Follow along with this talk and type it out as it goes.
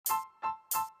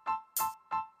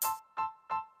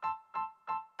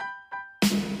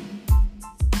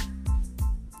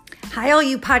Hi, all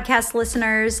you podcast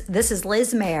listeners. This is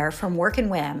Liz Mayer from Work and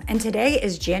Whim, and today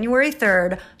is January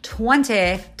 3rd,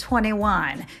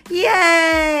 2021.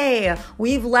 Yay!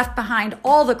 We've left behind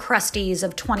all the crusties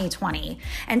of 2020,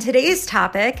 and today's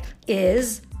topic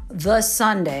is the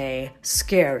Sunday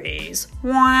Scaries.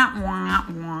 Wah, wah,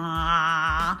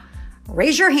 wah.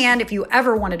 Raise your hand if you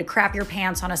ever wanted to crap your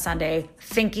pants on a Sunday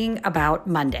thinking about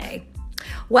Monday.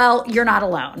 Well, you're not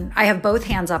alone. I have both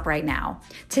hands up right now.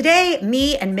 Today,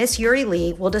 me and Miss Yuri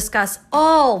Lee will discuss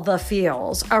all the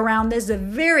feels around this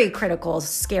very critical,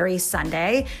 scary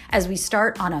Sunday as we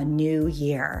start on a new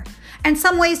year, and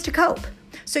some ways to cope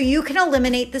so you can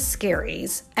eliminate the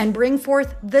scaries and bring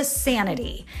forth the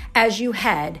sanity as you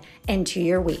head into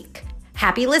your week.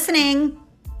 Happy listening.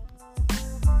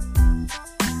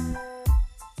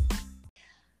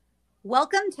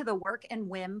 Welcome to the Work and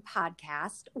Whim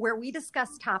podcast, where we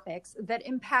discuss topics that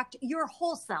impact your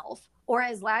whole self, or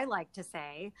as I like to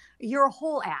say, your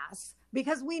whole ass,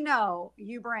 because we know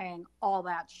you bring all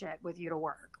that shit with you to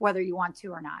work, whether you want to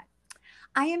or not.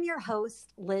 I am your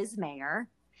host, Liz Mayer,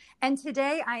 and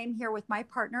today I am here with my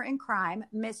partner in crime,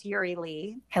 Miss Yuri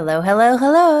Lee. Hello, hello,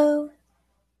 hello.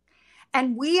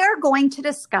 And we are going to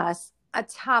discuss a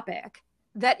topic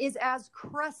that is as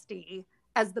crusty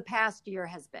as the past year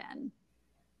has been.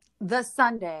 The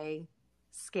Sunday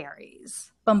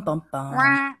Scaries. Bum, bum, bum.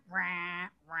 Rah, rah,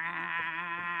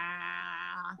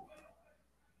 rah.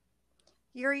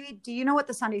 Yuri, do you know what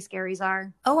the Sunday Scaries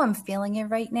are? Oh, I'm feeling it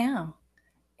right now.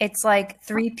 It's like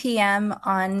 3 p.m.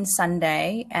 on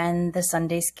Sunday, and the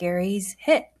Sunday Scaries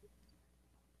hit.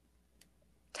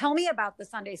 Tell me about the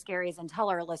Sunday Scaries and tell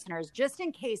our listeners, just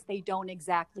in case they don't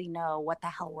exactly know what the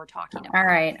hell we're talking about. All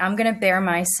right, I'm going to bare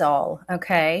my soul,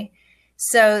 okay?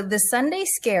 So the Sunday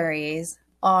Scaries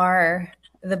are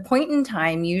the point in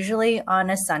time, usually on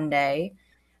a Sunday,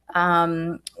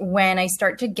 when I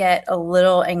start to get a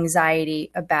little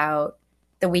anxiety about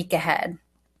the week ahead,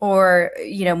 or,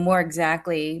 more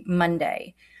exactly,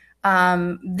 Monday.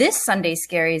 This Sunday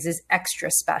Scaries is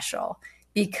extra special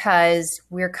because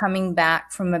we're coming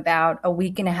back from about a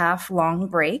week and a half long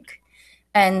break.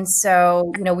 And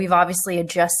so, we've obviously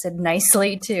adjusted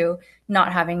nicely to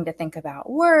not having to think about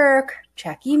work,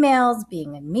 check emails,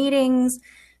 being in meetings.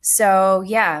 So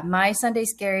yeah, my Sunday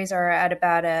Scaries are at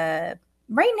about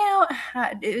right now,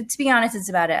 to be honest, it's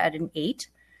about at an 8,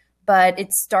 but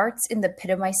it starts in the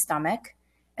pit of my stomach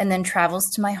and then travels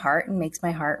to my heart and makes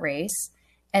my heart race,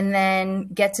 and then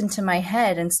gets into my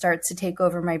head and starts to take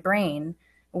over my brain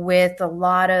with a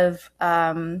lot of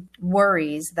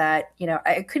worries that,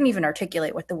 I couldn't even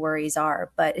articulate what the worries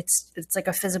are, but it's like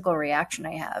a physical reaction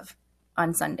I have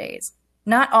on Sundays.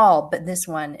 Not all, but this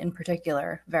one in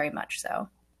particular, very much so.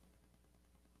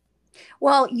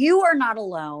 Well, you are not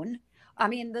alone. I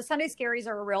mean, the Sunday Scaries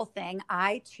are a real thing.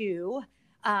 I, too,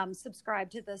 subscribe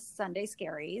to the Sunday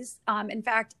Scaries. In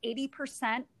fact,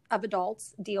 80% of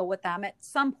adults deal with them at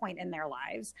some point in their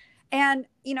lives. And,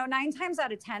 9 times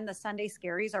out of 10, the Sunday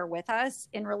Scaries are with us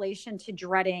in relation to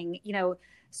dreading,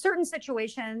 certain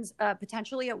situations,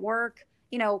 potentially at work,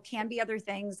 can be other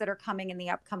things that are coming in the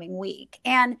upcoming week.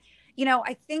 And,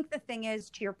 I think the thing is,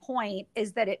 to your point,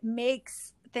 is that it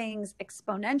makes things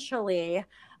exponentially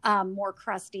more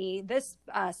crusty this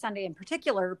Sunday in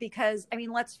particular, because,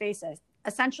 let's face it,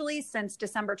 essentially since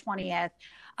December 20th,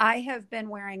 I have been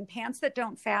wearing pants that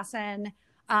don't fasten.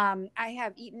 I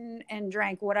have eaten and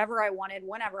drank whatever I wanted,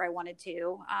 whenever I wanted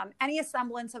to. Any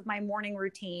semblance of my morning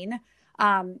routine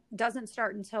doesn't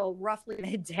start until roughly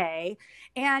midday.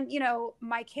 And,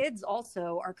 my kids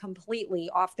also are completely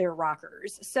off their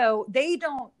rockers. So they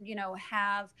don't,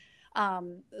 have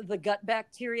the gut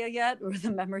bacteria yet, or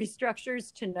the memory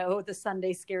structures to know the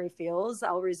Sunday scary feels.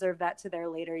 I'll reserve that to their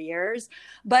later years,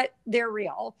 but they're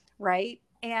real, right?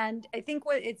 And I think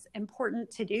what it's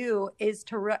important to do is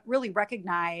to really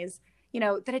recognize,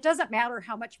 that it doesn't matter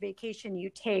how much vacation you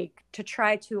take to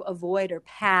try to avoid or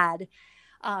pad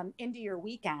into your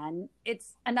weekend.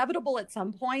 It's inevitable at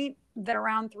some point that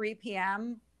around 3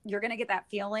 p.m., you're going to get that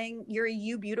feeling.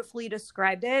 You beautifully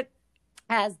described it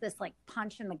as this like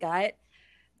punch in the gut.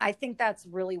 I think that's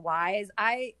really wise.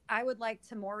 I would like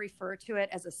to more refer to it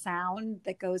as a sound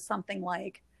that goes something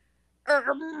like,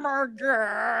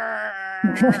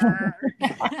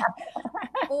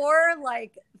 or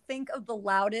like think of the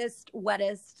loudest,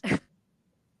 wettest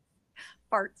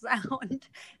fart sound.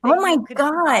 Oh my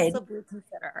God. Possibly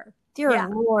consider. Dear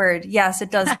Lord. Yes,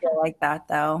 it does feel like that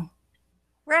though.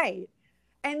 Right.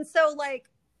 And so like,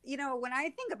 when I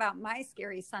think about my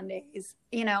scary Sundays,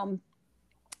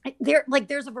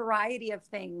 there's a variety of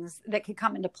things that could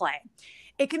come into play.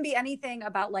 It can be anything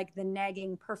about like the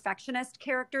nagging perfectionist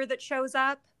character that shows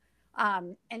up,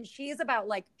 And she's about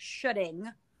like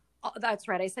shoulding. That's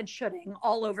right. I said shoulding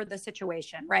all over the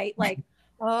situation, right? Like,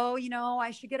 oh,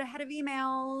 I should get ahead of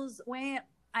emails. Wait,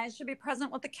 I should be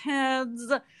present with the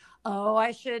kids. Oh,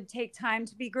 I should take time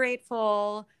to be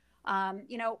grateful.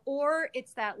 Or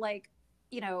it's that like,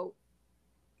 you know,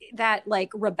 that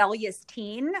like rebellious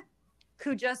teen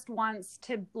who just wants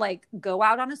to like go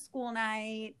out on a school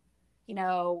night,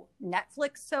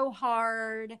 Netflix so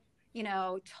hard,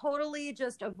 totally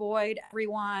just avoid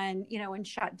everyone, and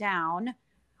shut down.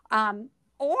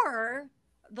 Or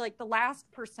like the last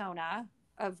persona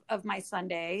of my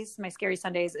Sundays, my scary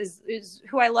Sundays is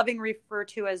who I loving refer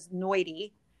to as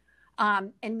Noity.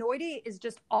 And Noity is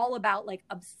just all about like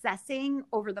obsessing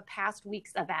over the past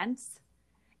week's events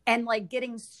and like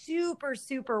getting super,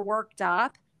 super worked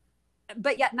up,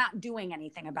 but yet not doing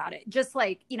anything about it. Just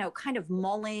like, kind of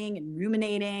mulling and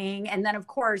ruminating. And then of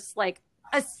course, like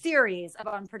a series of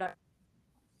unproductive,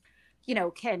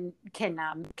 can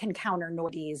counter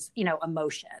Noity's,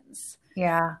 emotions.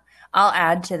 Yeah, I'll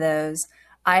add to those.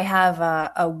 I have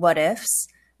a what ifs,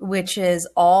 which is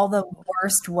all the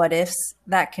worst what ifs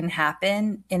that can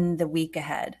happen in the week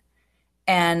ahead.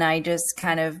 And I just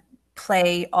kind of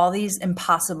play all these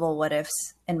impossible what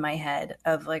ifs in my head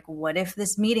of like, what if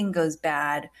this meeting goes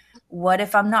bad? What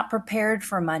if I'm not prepared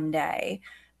for Monday?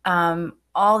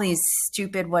 All these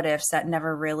stupid what ifs that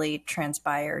never really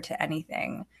transpire to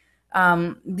anything.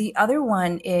 The other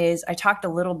one is I talked a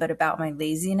little bit about my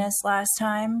laziness last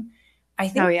time. I Oh,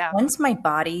 think yeah. once my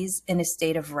body's in a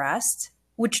state of rest,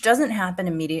 which doesn't happen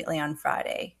immediately on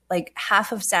Friday, like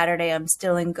half of Saturday, I'm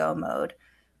still in go mode.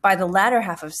 By the latter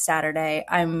half of Saturday,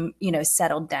 I'm,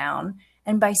 settled down.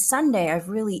 And by Sunday, I've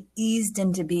really eased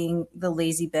into being the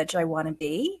lazy bitch I want to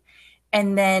be.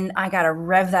 And then I got to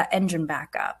rev that engine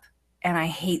back up. And I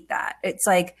hate that. It's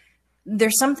like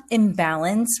there's some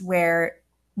imbalance where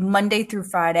Monday through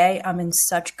Friday, I'm in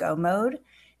such go mode.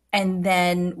 And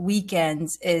then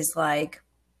weekends is like,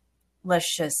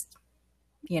 let's just,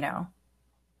 you know,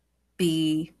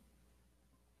 be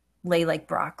lay like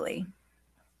broccoli.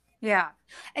 Yeah.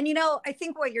 And I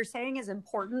think what you're saying is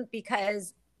important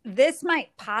because this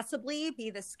might possibly be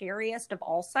the scariest of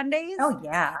all Sundays Oh,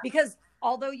 yeah. because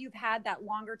although you've had that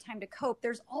longer time to cope,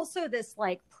 there's also this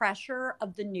like pressure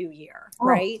of the new year, Oh,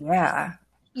 right? yeah.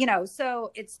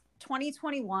 So it's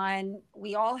 2021.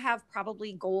 We all have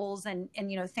probably goals and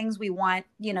things we want,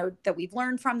 that we've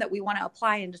learned from that we want to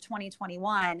apply into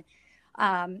 2021.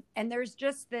 And there's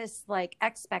just this like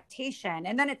expectation.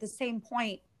 And then at the same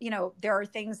point, there are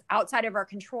things outside of our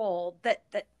control that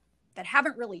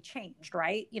haven't really changed,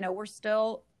 right? We're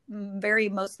still very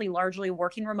mostly largely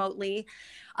working remotely.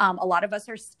 A lot of us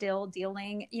are still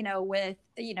dealing, with,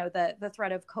 the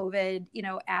threat of COVID,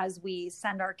 as we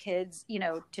send our kids,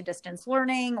 to distance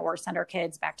learning or send our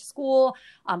kids back to school,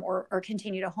 or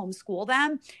continue to homeschool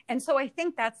them. And so I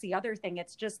think that's the other thing.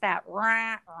 It's just that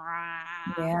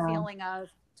Yeah. feeling of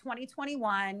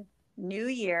 2021, new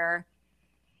year,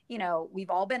 we've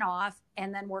all been off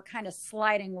and then we're kind of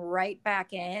sliding right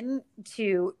back in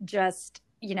to just,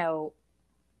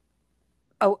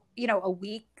 a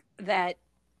week that,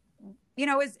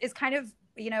 is kind of,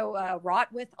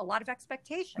 wrought with a lot of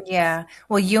expectations. Yeah.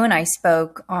 Well, you and I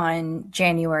spoke on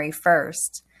January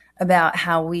 1st about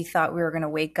how we thought we were going to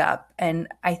wake up. And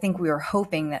I think we were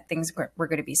hoping that things were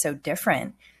going to be so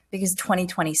different because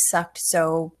 2020 sucked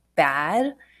so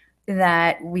bad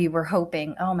that we were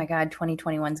hoping, oh my God,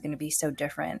 2021 is going to be so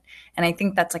different. And I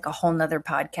think that's like a whole nother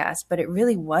podcast, but it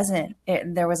really wasn't.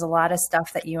 There was a lot of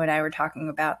stuff that you and I were talking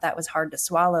about that was hard to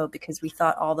swallow because we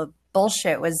thought all the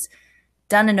bullshit was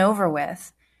done and over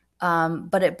with.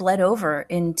 But it bled over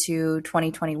into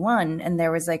 2021. And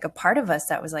there was like a part of us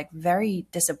that was like very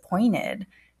disappointed.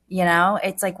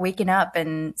 It's like waking up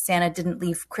and Santa didn't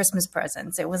leave Christmas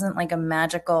presents. It wasn't like a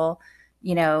magical,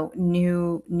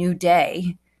 new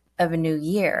day of a new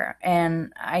year.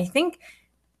 And I think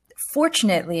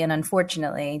fortunately and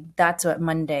unfortunately, that's what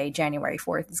Monday, January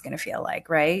 4th is going to feel like,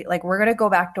 right? Like we're going to go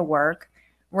back to work.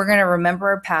 We're going to remember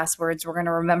our passwords. We're going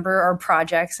to remember our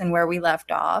projects and where we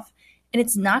left off. And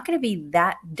it's not going to be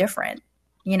that different,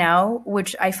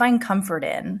 which I find comfort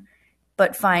in,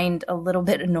 but find a little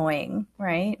bit annoying,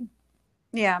 right?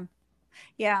 Yeah.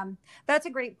 Yeah, that's a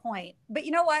great point. But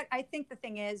you know what? I think the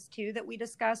thing is, too, that we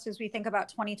discussed as we think about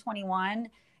 2021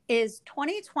 is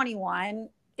 2021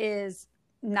 is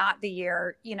not the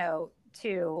year,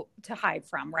 to hide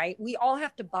from, right? We all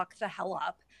have to buck the hell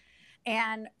up.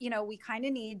 And, we kind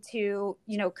of need to,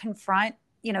 confront,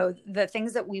 the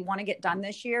things that we want to get done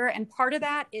this year. And part of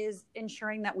that is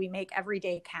ensuring that we make every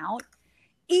day count,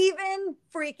 even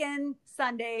freaking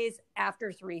Sundays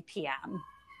after 3 p.m.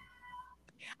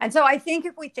 And so I think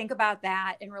if we think about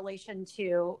that in relation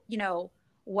to,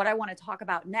 what I want to talk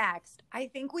about next, I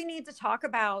think we need to talk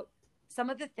about some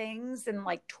of the things and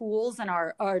like tools in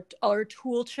our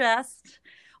tool chest,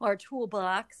 our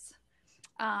toolbox.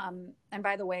 And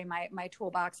by the way, my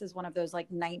toolbox is one of those like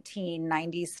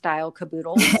 1990s style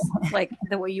caboodles, like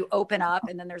the way you open up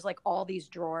and then there's like all these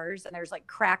drawers and there's like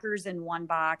crackers in one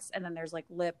box and then there's like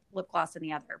lip gloss in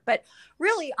the other. But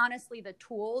really, honestly, the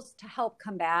tools to help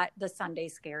combat the Sunday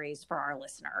scaries for our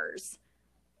listeners.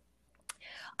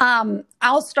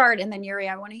 I'll start, and then Yuri,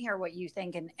 I want to hear what you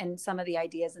think and some of the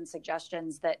ideas and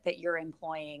suggestions that you're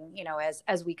employing,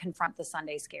 as we confront the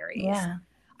Sunday scaries. Yeah.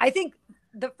 I think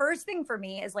the first thing for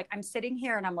me is like, I'm sitting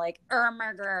here and I'm like, oh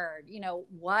my God,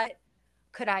 what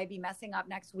could I be messing up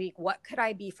next week? What could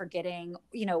I be forgetting?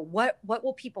 What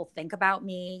will people think about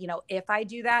me, if I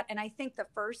do that? And I think the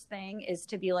first thing is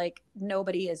to be like,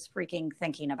 nobody is freaking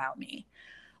thinking about me.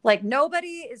 Like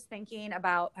nobody is thinking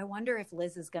about, I wonder if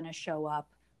Liz is going to show up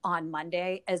on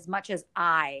Monday as much as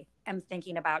I am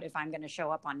thinking about if I'm going to show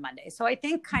up on Monday. So I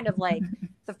think kind of like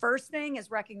the first thing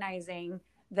is recognizing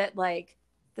that like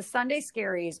the Sunday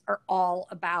scaries are all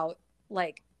about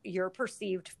like your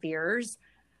perceived fears.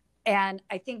 And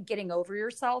I think getting over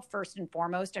yourself first and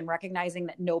foremost and recognizing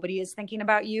that nobody is thinking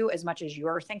about you as much as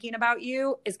you're thinking about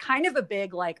you is kind of a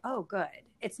big like, oh, good.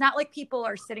 It's not like people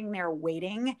are sitting there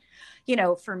waiting,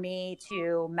 for me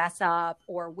to mess up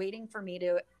or waiting for me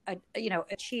to,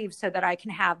 achieve so that I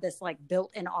can have this like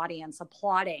built-in audience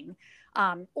applauding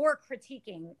or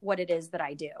critiquing what it is that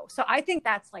I do. So I think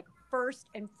that's like first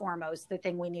and foremost the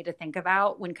thing we need to think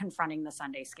about when confronting the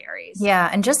Sunday scaries. Yeah.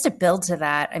 And just to build to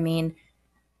that, I mean,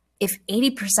 if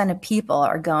 80% of people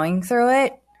are going through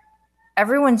it,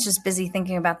 everyone's just busy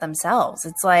thinking about themselves.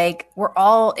 It's like we're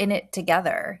all in it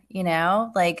together,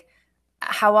 Like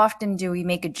how often do we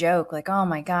make a joke like, oh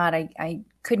my God, I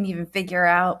couldn't even figure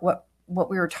out what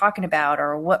we were talking about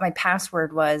or what my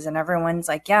password was. And everyone's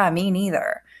like, yeah, me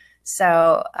neither.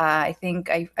 So I think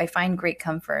I find great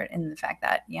comfort in the fact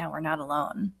that, yeah, we're not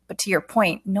alone. But to your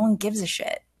point, no one gives a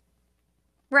shit.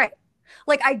 Right.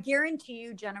 Like I guarantee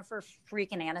you, Jennifer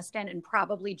freaking Aniston and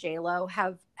probably J-Lo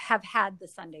have had the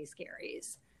Sunday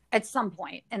scaries at some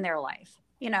point in their life,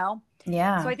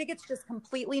 Yeah. So I think it's just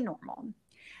completely normal.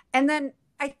 And then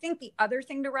I think the other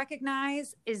thing to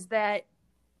recognize is that,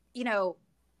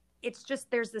 it's just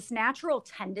there's this natural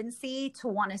tendency to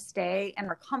want to stay in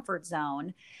our comfort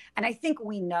zone. And I think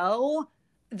we know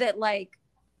that like,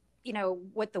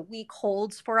 what the week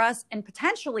holds for us and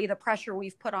potentially the pressure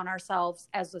we've put on ourselves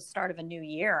as the start of a new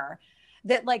year,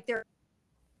 that like there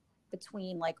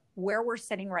between like where we're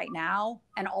sitting right now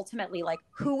and ultimately like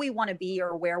who we want to be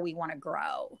or where we want to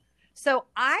grow. So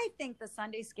I think the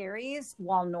Sunday scaries,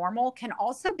 while normal, can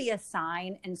also be a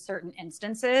sign in certain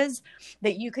instances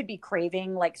that you could be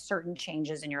craving like certain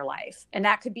changes in your life. And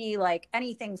that could be like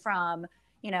anything from,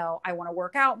 I want to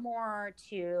work out more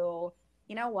to,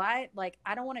 like,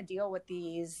 I don't want to deal with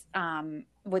these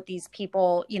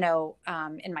people,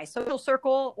 in my social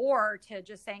circle, or to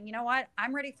just saying,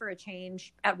 I'm ready for a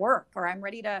change at work, or I'm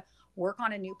ready to work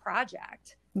on a new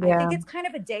project. Yeah. I think it's kind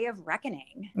of a day of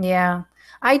reckoning. Yeah.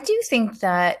 I do think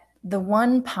that the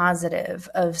one positive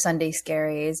of Sunday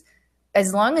Scaries,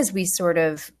 as long as we sort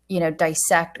of,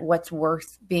 dissect what's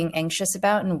worth being anxious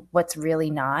about and what's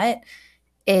really not,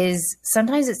 is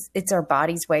sometimes it's our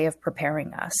body's way of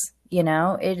preparing us.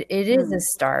 It is a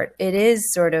start. It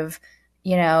is sort of,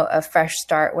 a fresh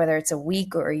start, whether it's a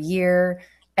week or a year.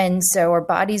 And so our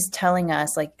body's telling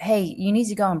us like, hey, you need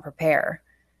to go and prepare.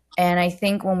 And I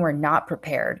think when we're not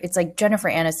prepared, it's like Jennifer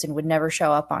Aniston would never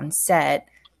show up on set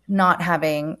not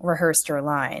having rehearsed her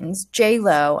lines.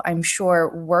 J-Lo, I'm sure,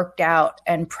 worked out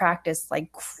and practiced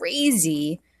like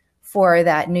crazy for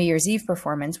that New Year's Eve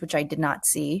performance, which I did not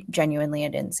see. Genuinely, I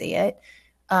didn't see it.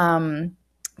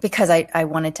 Because I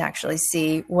wanted to actually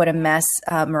see what a mess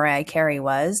Mariah Carey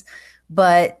was.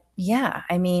 But yeah,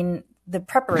 I mean, the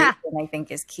preparation I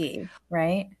think is key,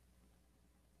 right?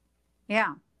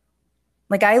 Yeah.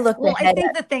 Like I looked ahead. I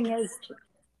think the thing is,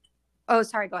 oh,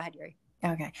 sorry, go ahead, Yuri.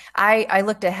 Okay. I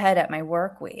looked ahead at my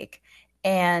work week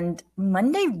and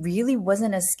Monday really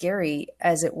wasn't as scary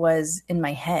as it was in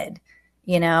my head.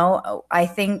 I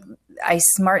think I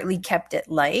smartly kept it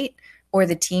light, or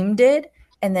the team did.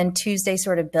 And then Tuesday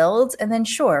sort of builds. And then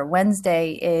sure,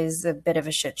 Wednesday is a bit of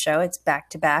a shit show. It's back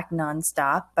to back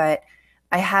nonstop, but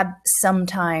I had some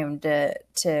time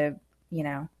to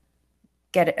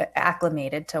get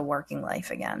acclimated to working life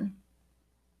again.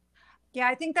 Yeah,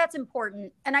 I think that's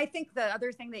important. And I think the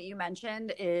other thing that you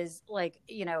mentioned is like,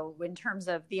 in terms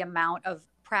of the amount of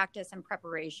practice and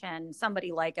preparation,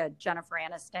 somebody like a Jennifer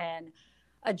Aniston,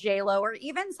 a J-Lo, or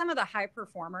even some of the high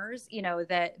performers,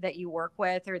 that you work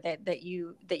with, or that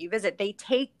you visit, they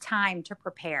take time to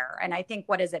prepare. And I think,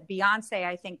 what is it? Beyonce,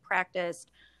 I think,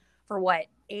 practiced for what,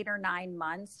 8 or 9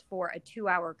 months for a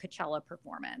 2-hour Coachella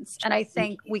performance. And I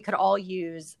think we could all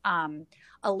use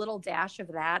a little dash of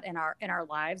that in our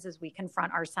lives as we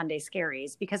confront our Sunday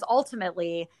scaries, because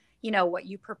ultimately, what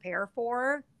you prepare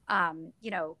for,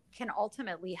 can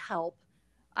ultimately help,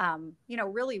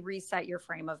 really reset your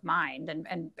frame of mind,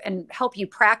 and help you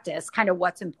practice kind of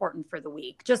what's important for the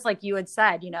week. Just like you had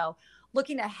said,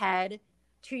 looking ahead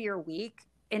to your week,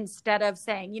 instead of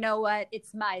saying, you know what,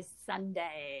 it's my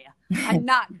Sunday, I'm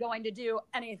not going to do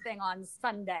anything on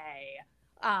Sunday,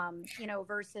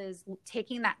 versus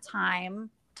taking that time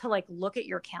to like look at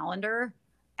your calendar,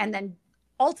 and then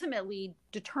ultimately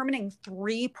determining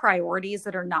 3 priorities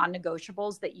that are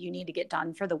non-negotiables that you need to get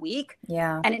done for the week.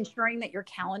 Yeah. And ensuring that your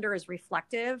calendar is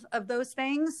reflective of those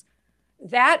things.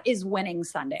 That is winning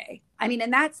Sunday. I mean,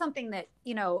 and that's something that,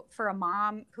 for a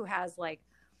mom who has like,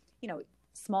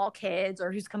 small kids,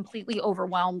 or who's completely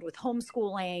overwhelmed with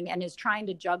homeschooling and is trying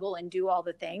to juggle and do all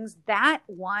the things, that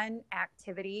one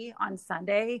activity on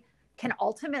Sunday can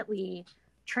ultimately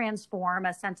transform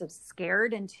a sense of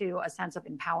scared into a sense of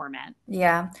empowerment.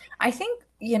 Yeah. I think,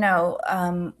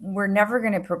 we're never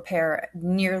going to prepare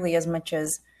nearly as much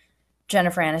as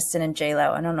Jennifer Aniston and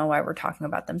J-Lo. I don't know why we're talking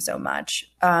about them so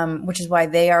much, which is why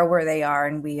they are where they are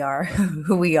and we are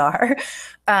who we are.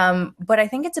 But I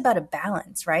think it's about a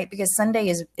balance, right? Because Sunday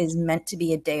is meant to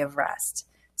be a day of rest.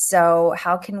 So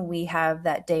how can we have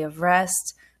that day of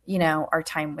rest, our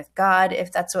time with God,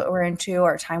 if that's what we're into,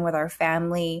 our time with our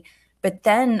family, but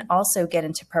then also get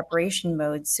into preparation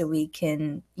mode so we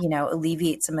can,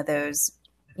 alleviate some of those,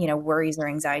 worries or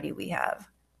anxiety we have.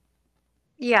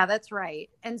 Yeah, that's right.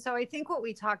 And so I think what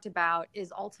we talked about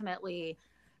is ultimately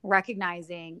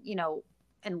recognizing,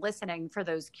 and listening for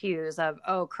those cues of,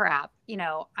 oh crap,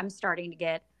 I'm starting to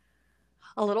get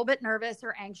a little bit nervous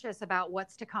or anxious about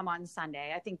what's to come on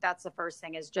Sunday. I think that's the first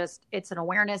thing, is just, it's an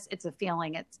awareness, it's a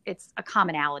feeling, it's a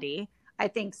commonality. I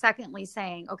think secondly,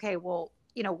 saying, okay, well,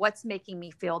 what's making me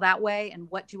feel that way,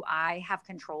 and what do I have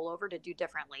control over to do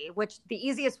differently? Which the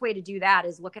easiest way to do that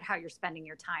is look at how you're spending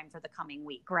your time for the coming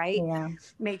week, right? Yeah.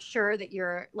 Make sure that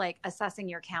you're like assessing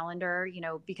your calendar,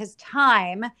 because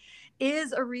time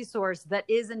is a resource that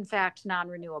is in fact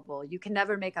non-renewable. You can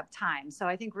never make up time. So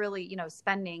I think really,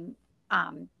 spending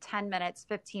 10 minutes,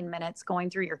 15 minutes going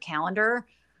through your calendar,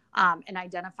 and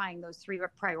identifying those 3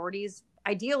 priorities,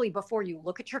 ideally before you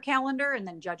look at your calendar, and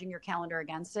then judging your calendar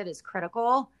against it, is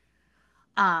critical.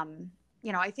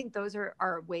 I think those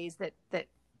are ways that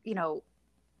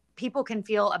people can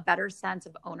feel a better sense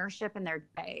of ownership in their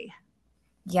day.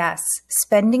 Yes.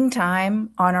 Spending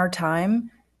time on our time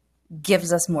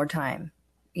gives us more time.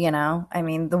 I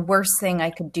mean, the worst thing I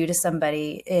could do to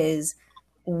somebody is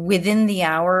within the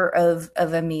hour of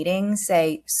a meeting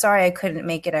say, sorry, I couldn't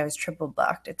make it, I was triple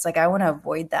booked. It's like, I want to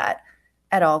avoid that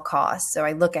at all costs. So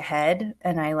I look ahead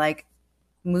and I like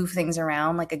move things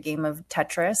around like a game of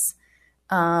Tetris,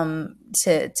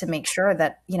 to make sure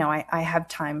that, I have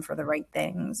time for the right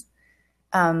things.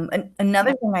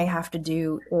 Another thing I have to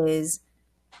do is,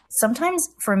 sometimes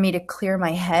for me to clear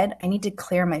my head, I need to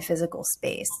clear my physical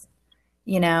space,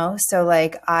 So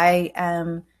like I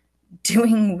am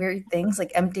doing weird things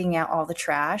like emptying out all the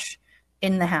trash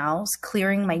in the house,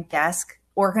 clearing my desk,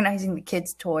 organizing the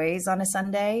kids' toys on a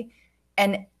Sunday.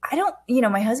 And I don't,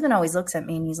 my husband always looks at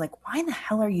me and he's like, why the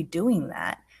hell are you doing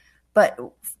that? But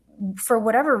for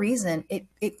whatever reason,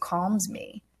 it calms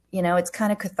me. It's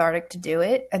kind of cathartic to do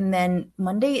it. And then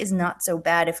Monday is not so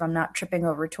bad if I'm not tripping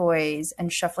over toys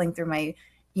and shuffling through my,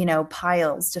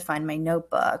 piles to find my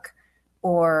notebook,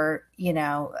 or,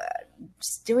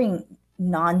 just doing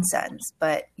nonsense.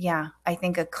 But yeah, I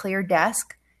think a clear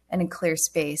desk and a clear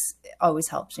space always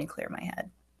helps me clear my head.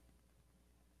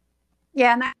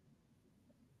 Yeah. And I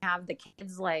have the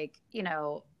kids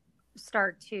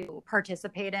start to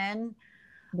participate in,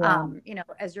 Yeah.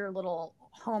 as your little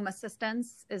home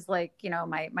assistants, is like,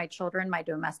 my children, my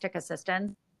domestic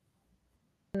assistants.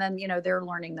 And then, they're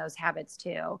learning those habits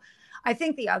too. I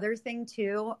think the other thing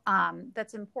too,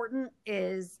 that's important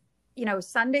is,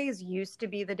 Sundays used to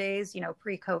be the days,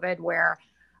 pre-COVID, where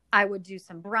I would do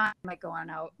some brunch, I might go on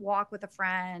a walk with a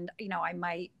friend, I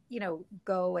might,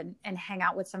 go and hang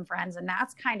out with some friends. And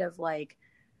that's kind of like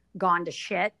gone to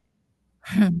shit.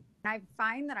 And I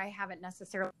find that I haven't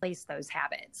necessarily placed those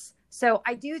habits. So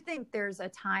I do think there's a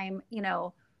time,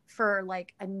 for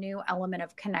like a new element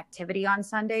of connectivity on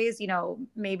Sundays.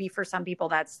 Maybe for some people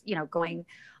that's, going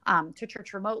to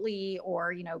church remotely,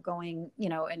 or, going,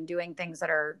 and doing things that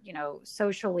are,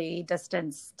 socially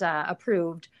distanced,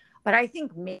 approved. But I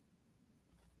think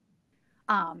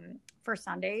for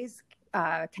Sundays,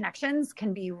 connections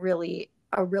can be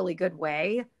a really good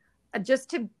way, just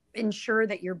to ensure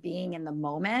that you're being in the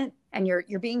moment and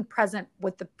you're being present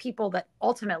with the people that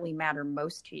ultimately matter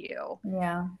most to you.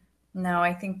 Yeah. No,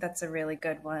 I think that's a really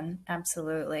good one.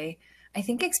 Absolutely. I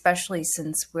think especially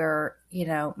since we're,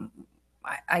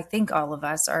 I think all of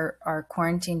us are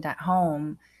quarantined at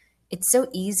home, it's so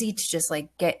easy to just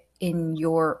like get in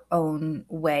your own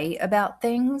way about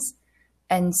things.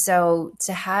 And so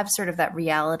to have sort of that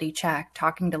reality check,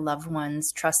 talking to loved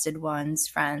ones, trusted ones,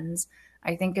 friends,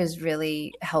 I think is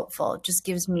really helpful. It just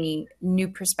gives me new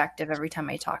perspective every time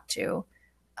I talk to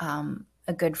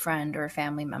a good friend or a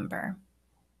family member.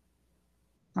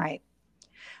 Right.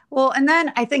 Well, and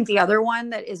then I think the other one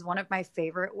that is one of my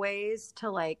favorite ways to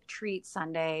like treat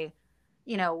Sunday,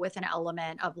 with an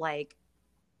element of like,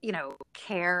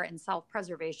 care and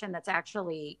self-preservation that's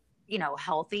actually,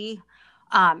 healthy,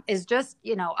 is just,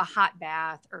 a hot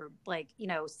bath, or like,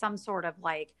 some sort of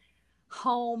like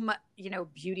home,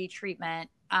 beauty treatment.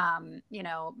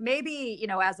 Maybe,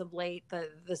 as of late,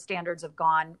 the standards have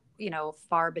gone,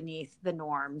 far beneath the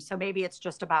norm. So maybe it's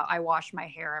just about, I wash my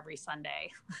hair every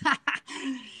Sunday.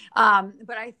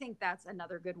 But I think that's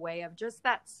another good way of just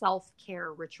that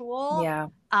self-care ritual, Yeah.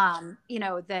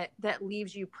 that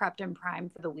leaves you prepped and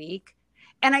primed for the week.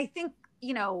 And I think,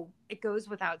 it goes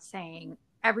without saying,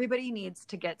 everybody needs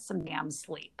to get some damn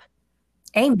sleep.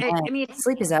 Amen. I mean,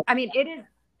 Sleep is up. it is,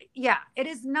 yeah, it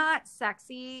is not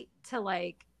sexy to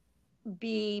like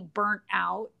be burnt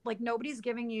out. Like, nobody's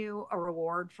giving you a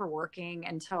reward for working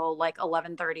until like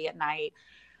 11:30 at night.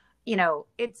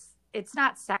 It's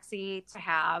not sexy to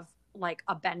have like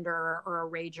a bender or a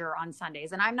rager on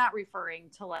Sundays. And I'm not referring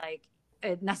to like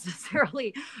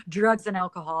necessarily drugs and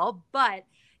alcohol, but,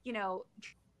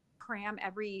 cram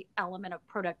every element of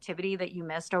productivity that you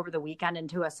missed over the weekend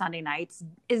into a Sunday night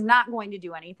is not going to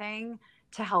do anything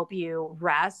to help you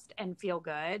rest and feel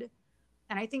good.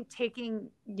 And I think taking,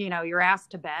 your ass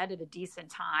to bed at a decent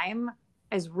time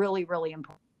is really, really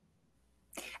important.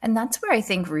 And that's where I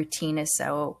think routine is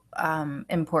so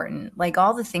important. Like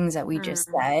all the things that we just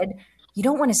said, you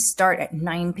don't want to start at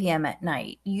 9 p.m. at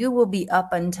night. You will be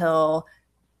up until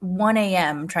 1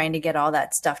 a.m. trying to get all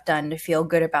that stuff done to feel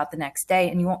good about the next day,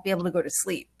 and you won't be able to go to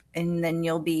sleep. And then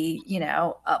you'll be,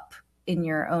 up in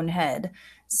your own head.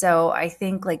 So I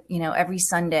think like, every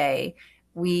Sunday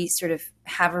we sort of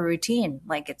have a routine.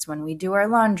 Like it's when we do our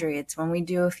laundry, it's when we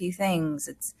do a few things.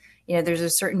 It's, there's a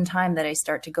certain time that I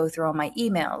start to go through all my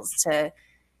emails to,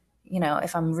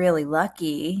 if I'm really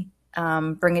lucky,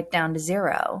 bring it down to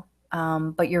zero.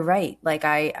 But you're right. Like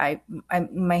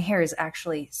my hair is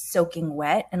actually soaking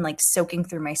wet and like soaking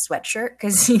through my sweatshirt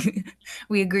because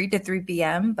we agreed to 3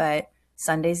 p.m., but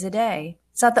Sunday's the day.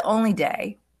 It's not the only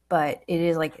day, but it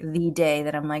is like the day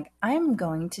that I'm like, I'm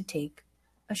going to take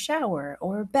a shower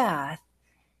or a bath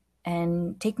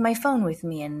and take my phone with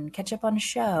me and catch up on a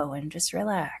show and just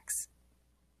relax.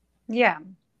 Yeah.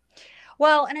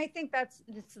 Well, and I think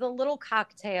it's the little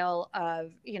cocktail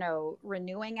of,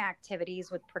 renewing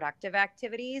activities with productive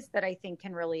activities that I think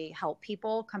can really help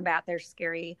people combat their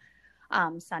scary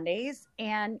Sundays.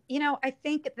 And, I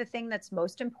think the thing that's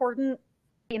most important,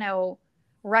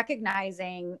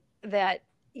 recognizing that,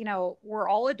 we're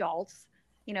all adults,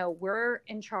 we're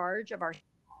in charge of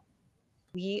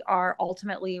we are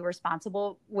ultimately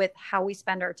responsible with how we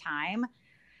spend our time.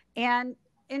 And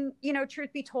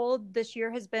truth be told, this year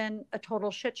has been a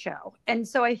total shit show. And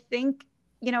so I think,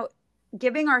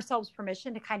 giving ourselves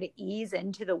permission to kind of ease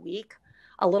into the week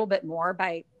a little bit more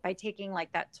by taking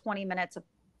like that 20 minutes of,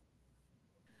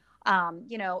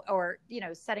 or,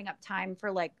 setting up time for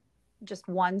like just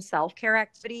one self-care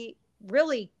activity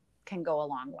really can go a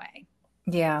long way.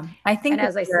 Yeah. I think, and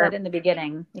as I said in the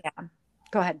beginning, yeah,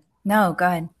 go ahead. No, go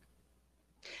ahead.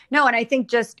 No, and I think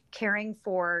just caring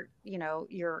for,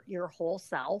 your whole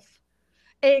self,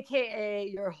 AKA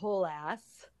your whole ass,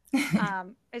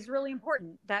 is really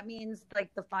important. That means like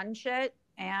the fun shit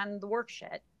and the work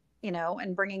shit,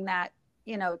 and bringing that,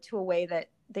 to a way that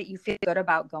you feel good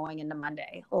about going into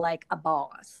Monday, like a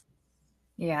boss.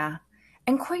 Yeah.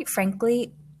 And quite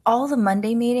frankly, all the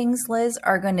Monday meetings, Liz,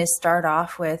 are going to start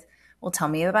off with, well, tell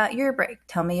me about your break.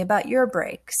 Tell me about your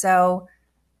break. So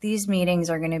these meetings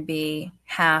are going to be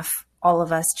half all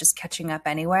of us just catching up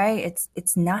anyway.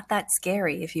 It's not that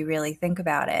scary if you really think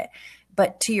about it.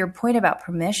 But to your point about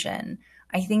permission,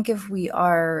 I think if we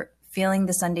are feeling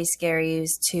the Sunday scaries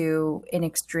to an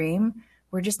extreme,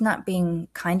 we're just not being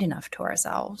kind enough to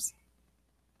ourselves.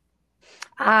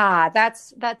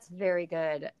 That's very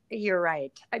good. You're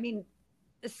right. I mean,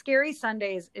 scary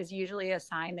Sundays is usually a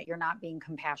sign that you're not being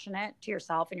compassionate to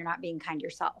yourself and you're not being kind to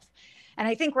yourself. And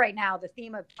I think right now the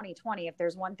theme of 2020, if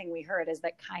there's one thing we heard, is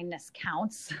that kindness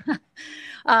counts.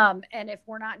 And if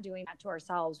we're not doing that to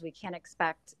ourselves, we can't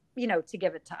expect, to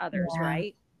give it to others,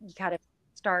 right? You gotta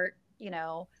start,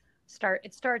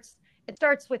 it starts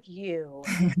with you.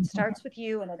 It starts with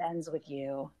you and it ends with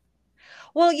you.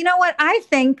 Well, you know what? I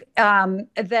think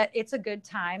that it's a good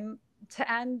time to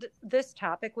end this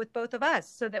topic with both of us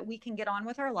so that we can get on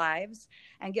with our lives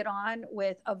and get on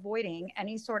with avoiding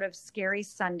any sort of scary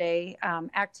Sunday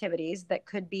activities that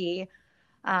could be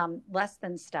less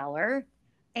than stellar.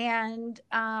 And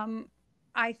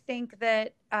I think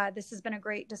that this has been a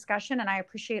great discussion, and I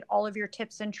appreciate all of your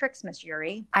tips and tricks, Miss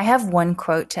Yuri. I have one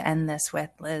quote to end this with,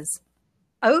 Liz.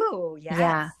 Oh, yes.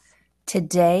 Yeah.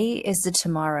 Today is the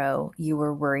tomorrow you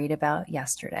were worried about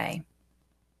yesterday.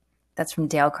 That's from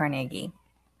Dale Carnegie.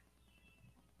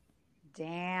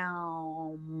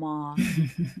 Damn.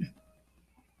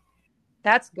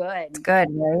 That's good. It's good,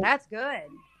 right? That's good.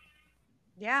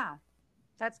 Yeah,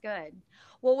 that's good.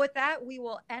 Well, with that, we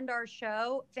will end our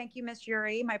show. Thank you, Miss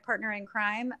Yuri, my partner in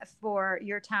crime, for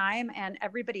your time. And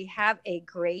everybody have a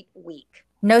great week.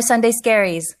 No Sunday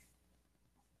scaries.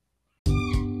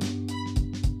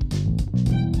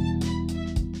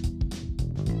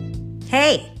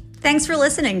 Hey, thanks for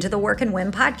listening to the Work and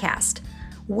Whim podcast.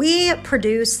 We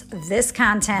produce this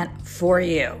content for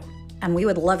you, and we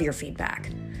would love your feedback.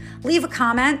 Leave a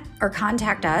comment or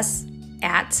contact us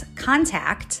at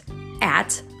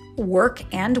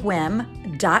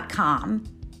contact@workandwhim.com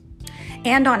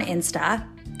and on Insta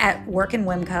at Work and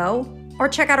Whimco, or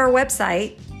check out our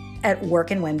website at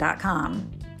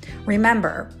workandwhim.com.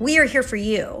 Remember, we are here for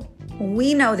you.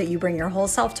 We know that you bring your whole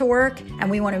self to work,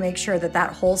 and we want to make sure that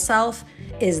that whole self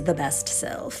is the best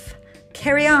self.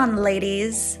 Carry on,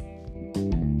 ladies.